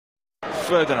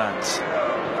Ferdinand.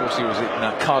 Of course, he was in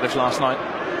Cardiff last night.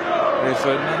 Rio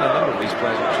Ferdinand, a number of these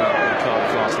players were in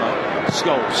Cardiff last night.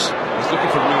 Scholes is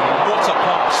looking for Rooney. What a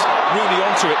pass! Rooney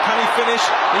onto it. Can he finish?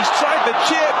 He's tried the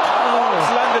chip. Oh,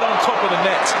 it's landed on top of the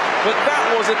net. But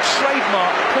that was a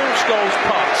trademark Paul Scholes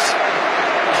pass.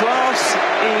 Class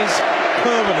is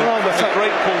permanent. Oh, that's a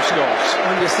great Paul Scholes.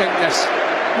 When you think this,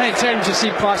 many times you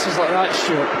see passes like that,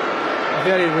 Stuart.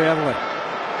 Very rarely.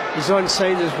 He's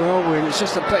onside as well, Wayne. It's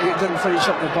just a pity it didn't finish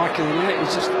up the back of the net.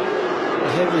 It's just a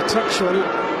heavy touch on it.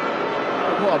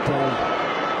 What a ball.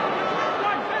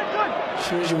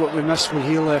 Shows you what we missed when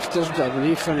he left, doesn't it, when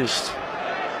he finished.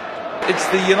 It's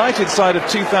the United side of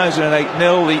 2008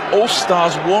 nil, the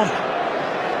All-Stars 1.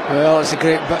 Well, it's a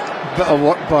great bit of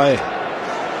work by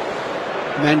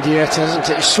Mendieta, isn't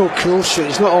it? He's so cool, Stuart.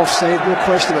 He's not offside, no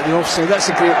question about the offside. That's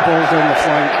a great ball down the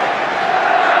flank.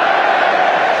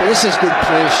 But this is good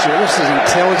play, Stuart. This is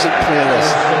intelligent play,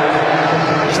 this.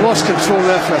 He's lost control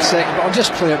there for a second, but I'll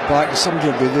just play it back.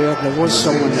 Somebody will be there. There was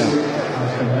someone there.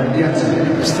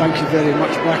 Just thank you very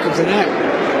much, back of the net. Of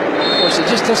course, he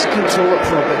just doesn't control it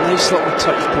for a bit. Nice little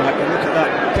touch back. And look at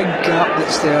that big gap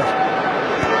that's there.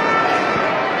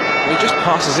 He just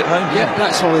passes it home. Yeah,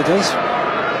 that's all he does.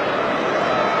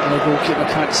 And the goalkeeper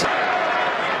can't see.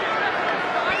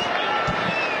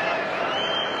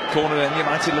 Corner then,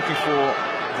 United looking for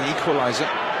the equaliser.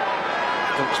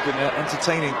 It's been an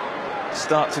entertaining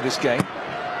start to this game.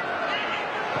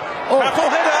 Oh, full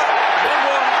header,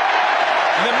 1-1.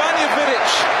 Nemanja Vidic,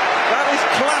 that is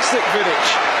classic Vidic.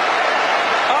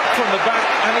 Up from the back,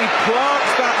 and he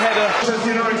plants that header.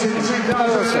 United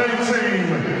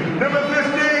 2018, number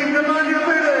 15, Nemanja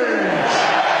Vidic.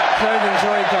 Crowd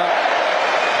enjoyed that.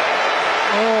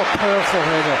 Oh, powerful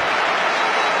header.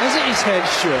 Is it his head,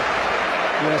 Stuart?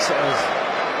 Yes, it is.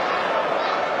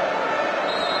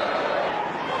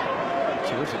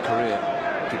 Terrific career.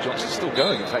 Good Johnson's still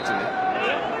going effectively.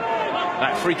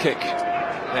 That free kick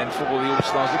then for the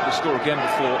All-Stars. Look to score again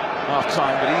before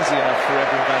half-time, but easy enough for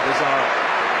Edwin van der Sar.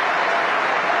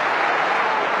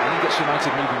 And he gets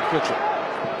United moving quickly.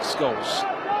 Scholes.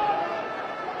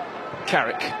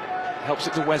 Carrick helps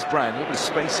it to Wes Brown. Look at the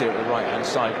space here at the right-hand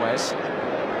side, Wes.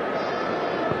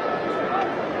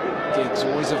 Giggs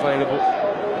always available.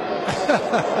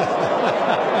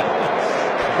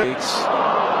 Giggs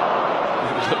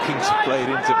looking to play it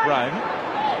into Brown.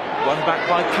 Won back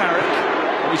by Carrick.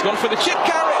 Oh, he's gone for the chip,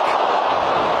 Carrick!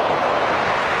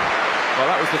 Well,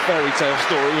 that was the fairy tale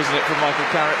story, wasn't it, from Michael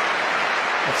Carrick?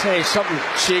 I'll tell you something,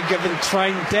 Shea Given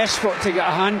trying desperate to get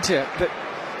a hand to it, but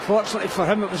fortunately for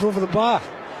him it was over the bar.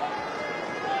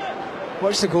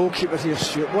 Watch the goalkeeper here,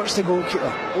 Stuart. Watch the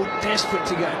goalkeeper. Oh, desperate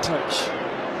to get a touch.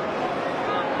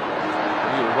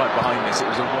 You were right behind this. It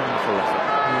was a wonderful effort.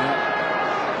 Yeah.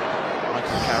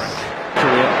 Michael Carrick.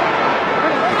 Career.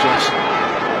 Johnson.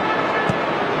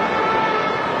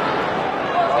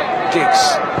 Giggs.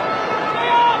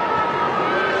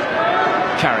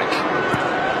 Carrick.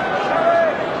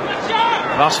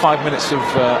 Last 5 minutes of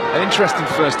an interesting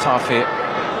first half here.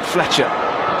 Fletcher.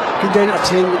 Good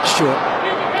entertainment, Stuart.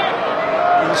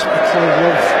 That's what I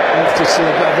love to see, a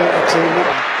bit of entertainment.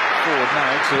 Forward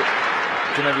now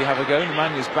to maybe have a go.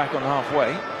 Nemanja's back on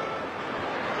halfway.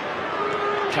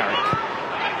 Carrick.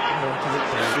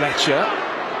 Fletcher.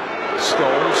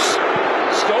 Scholes.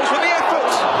 Scholes with the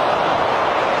effort.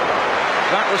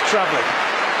 That was travelling.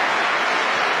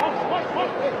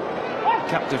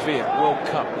 Capdevila, World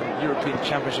Cup and European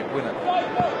Championship winner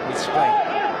with Spain.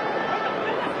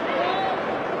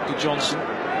 To Johnson.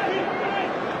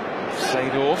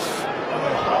 Seedorf.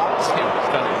 He's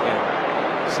done it again.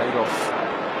 Seedorf.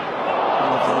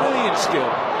 Brilliant skill.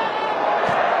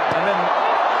 And then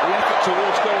the effort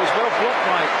towards goal is well blocked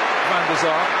by van der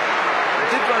Sar.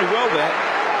 Did very well there.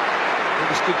 It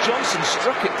was good. Johnson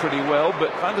struck it pretty well,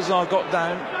 but van der Sar got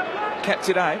down, kept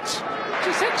it out. Do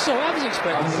you think so? I was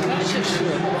expecting to catch it,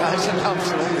 sure. That's an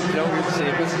absolutely brilliant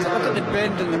save. Look at the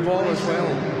bend in the ball as well.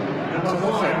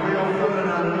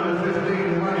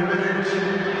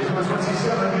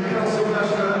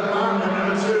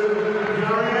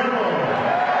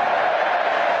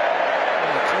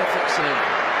 Terrific save.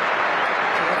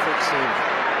 Terrific save.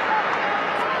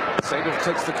 Seedorf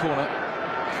takes the corner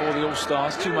for the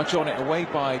All-Stars. Too much on it, away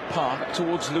by Park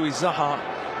towards Louis Zaha,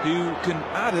 who can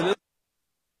add a little.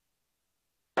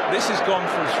 This has gone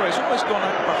for a throw. It's almost gone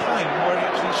out behind where he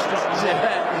actually struck.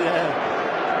 Yeah.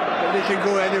 But they can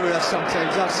go anywhere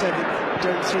sometimes. I've said it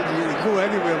down through the year. They go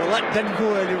anywhere. Well, that didn't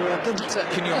go anywhere, didn't it?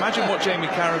 Can you imagine what Jamie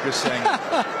Carrick is saying? Oh,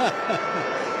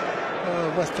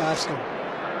 must ask him.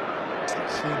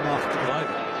 See him after. Right.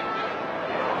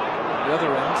 The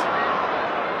other end.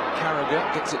 Carrick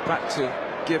gets it back to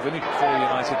Given for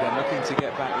United, then looking to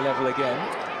get back level again.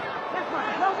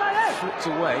 Flipped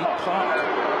away, Park.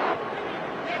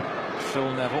 Phil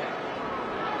Neville.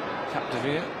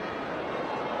 Capdevere.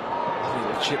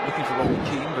 Chip looking for Robbie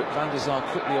Keane, but Van der Sar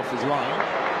quickly off his line.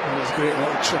 And it's a great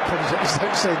little chip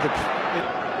outside the...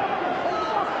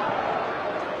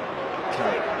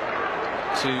 Carrick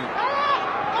to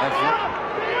Everett.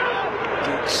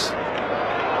 Giggs.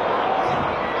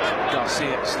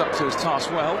 Garcia stuck to his task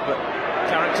well, but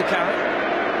Carrick to Carrick.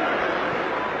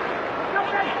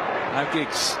 Now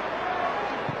Giggs.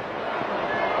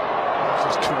 This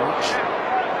is too much.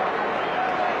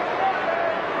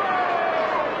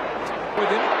 With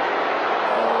him.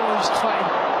 Oh, he's trying.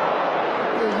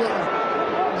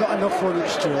 Not enough on it,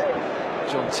 Stuart.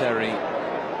 John Terry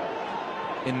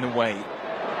in the way.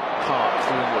 Park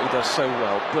doing what he does so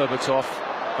well. Berbatov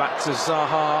back to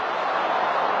Zaha.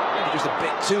 Maybe just a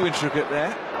bit too intricate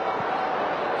there.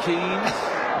 Keane.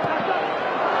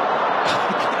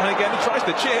 And again he tries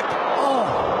the chip. Oh,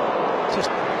 just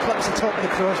clips the top of the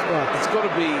crossbar. It's got to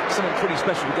be something pretty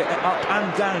special to get up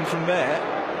and down from there.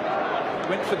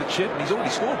 Went for the chip, and he's already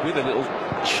scored with a little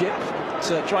chip.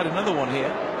 So tried another one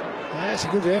here. Yeah, it's a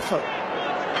good effort.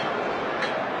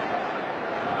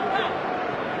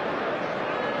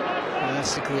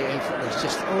 That's a great effort. It's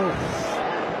just, the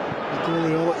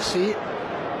goalie all at sea.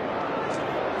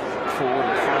 Forward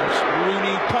and finds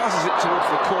Rooney, passes it towards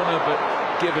the corner, but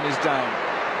Given is down.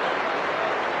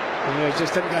 Yeah, he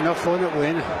just didn't get enough on it,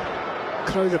 Wayne.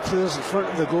 Crowd of players in front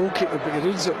of the goalkeeper, but he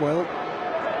reads it well.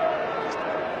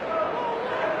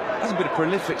 Hasn't been a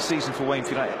prolific season for Wayne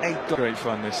United. 8 great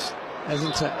fun, this.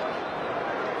 Isn't it?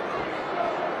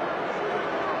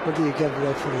 What do you give the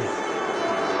referee?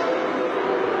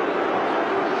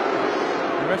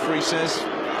 The referee says,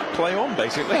 play on,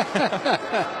 basically.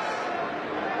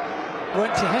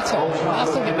 Went to hit it. I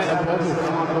think it meant a bubble.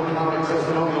 Michael Carrick says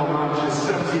the normal match is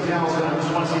 70,027.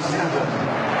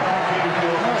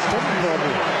 No, it didn't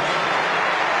bubble.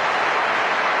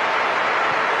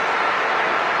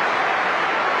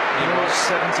 He was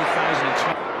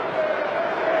 70,020.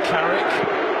 Carrick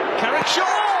shot!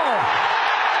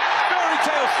 Fairy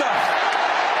tale stuff.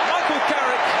 Michael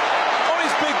Carrick on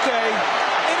his big day,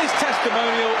 in his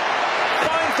testimonial,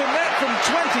 finds the net from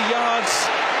 20 yards.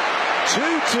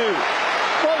 2-2.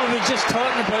 What were we just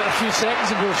talking about a few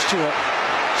seconds ago, Stuart?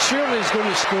 Surely he's going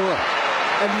to score.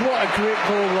 And what a great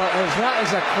goal that is. That is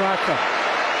a cracker.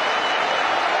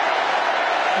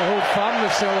 The whole family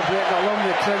celebrating along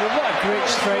the crowd. What a great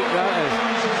strike that is.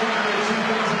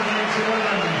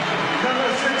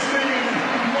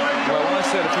 Well, when I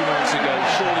said a few moments ago,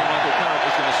 surely Michael Carrick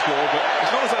was going to score, but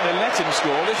it's not as though they let him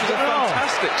score. This was a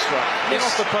fantastic strike. In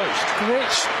off the post.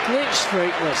 Great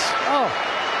strike this. Oh.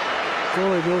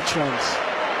 Goalie, no chance.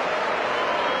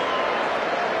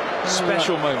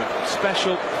 Special moment.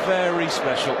 Special, very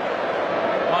special.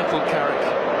 Michael Carrick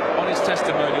on his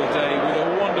testimonial day with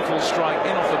a wonderful strike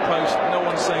in off the post. No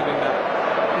one saving that.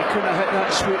 He couldn't have hit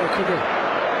that sweeter, could he?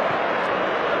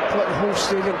 Put the whole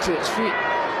stadium to its feet.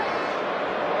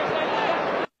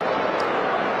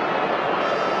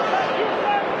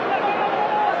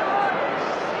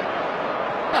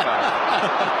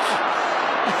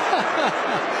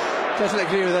 Doesn't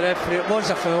agree with the referee. It was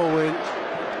a foul, Wayne.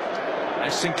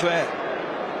 And Sinclair.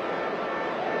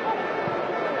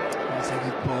 That's a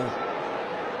good ball.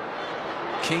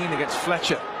 Keane against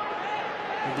Fletcher.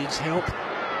 He needs help.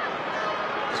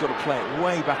 He's got to play it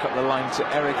way back up the line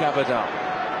to Eric Abadal.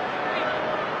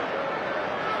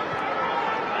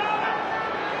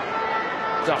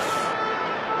 Duff.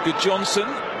 Good Johnson.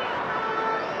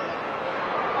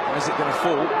 Where's it going to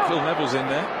fall? Phil Neville's in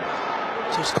there.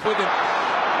 Just with him.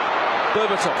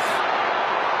 Berbatov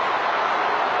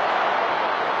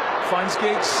finds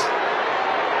Giggs.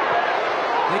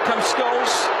 Here comes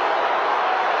Scholes.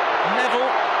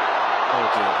 Neville. Oh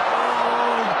dear.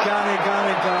 Oh, Gary.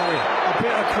 A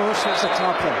bit across, it's a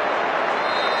tapper.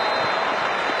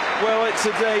 Well, it's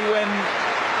a day when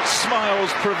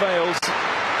smiles prevails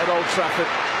at Old Trafford.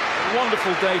 A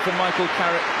wonderful day for Michael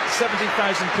Carrick.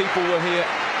 70,000 people were here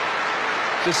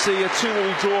to see a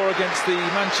 2-2 draw against the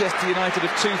Manchester United of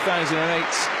 2008.